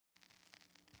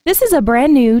This is a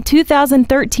brand new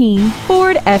 2013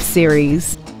 Ford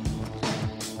F-Series.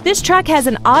 This truck has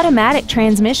an automatic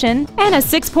transmission and a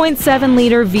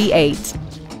 6.7-liter V8.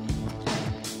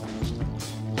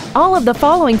 All of the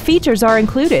following features are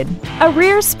included: a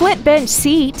rear split bench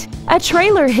seat, a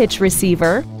trailer hitch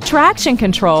receiver, traction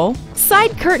control,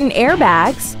 side curtain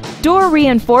airbags, door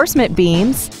reinforcement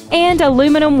beams, and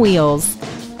aluminum wheels.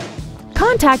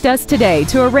 Contact us today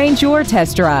to arrange your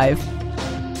test drive.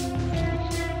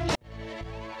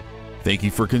 Thank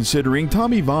you for considering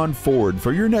Tommie Vaughn Ford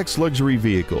for your next luxury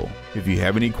vehicle. If you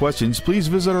have any questions, please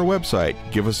visit our website,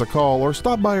 give us a call, or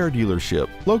stop by our dealership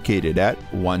located at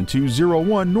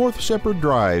 1201 North Shepherd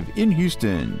Drive in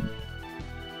Houston.